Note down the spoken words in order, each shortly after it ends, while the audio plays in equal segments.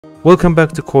Welcome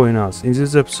back to COİN. In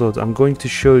this episode I'm going to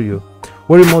show you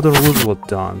very modern Roosevelt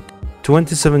done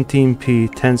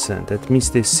 2017p 10 cent at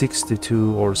mintage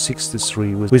 62 or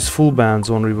 63 with full bands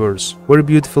on reverse. Very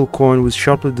beautiful coin with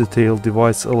sharply detailed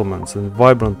device elements and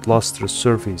vibrant lustrous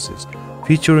surfaces,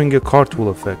 featuring a cartwheel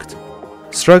effect.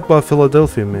 Struck by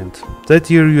Philadelphia Mint. That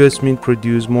year US Mint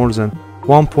produced more than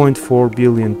 1.4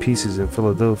 billion pieces in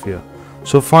Philadelphia,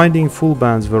 so finding full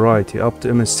bands variety up to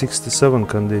MS67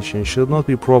 condition should not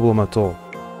be a problem at all.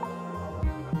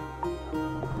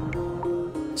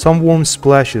 Some warm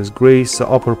splashes grace the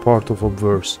upper part of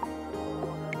obverse.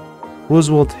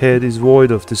 Roosevelt head is void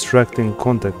of distracting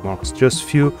contact marks, just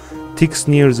few ticks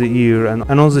near the ear and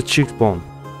on the cheekbone.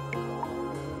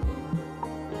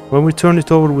 When we turn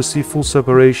it over, we see full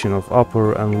separation of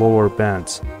upper and lower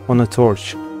bands on a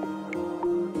torch.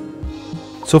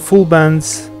 So full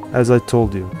bands, as I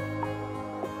told you.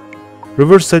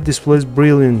 Reverse side displays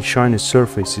brilliant shiny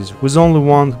surfaces with only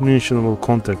one mentionable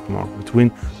contact mark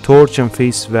between torch and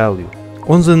face value.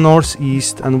 On the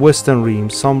northeast and western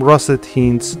rims, some russet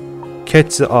hints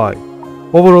catch the eye.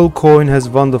 Overall, coin has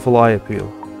wonderful eye appeal.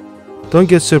 Don't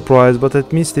get surprised, but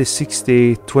at mintage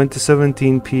 68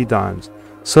 2017p dimes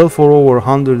sell for over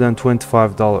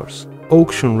 $125.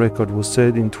 Auction record was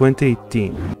set in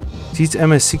 2018. This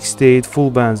MS68 full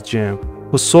bands gem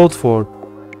was sold for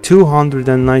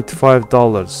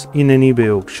 $295 in an eBay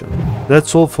auction.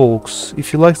 That's all folks.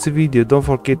 If you liked the video, don't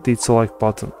forget to hit the like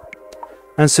button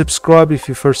and subscribe if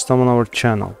you first time on our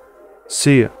channel.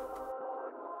 See ya.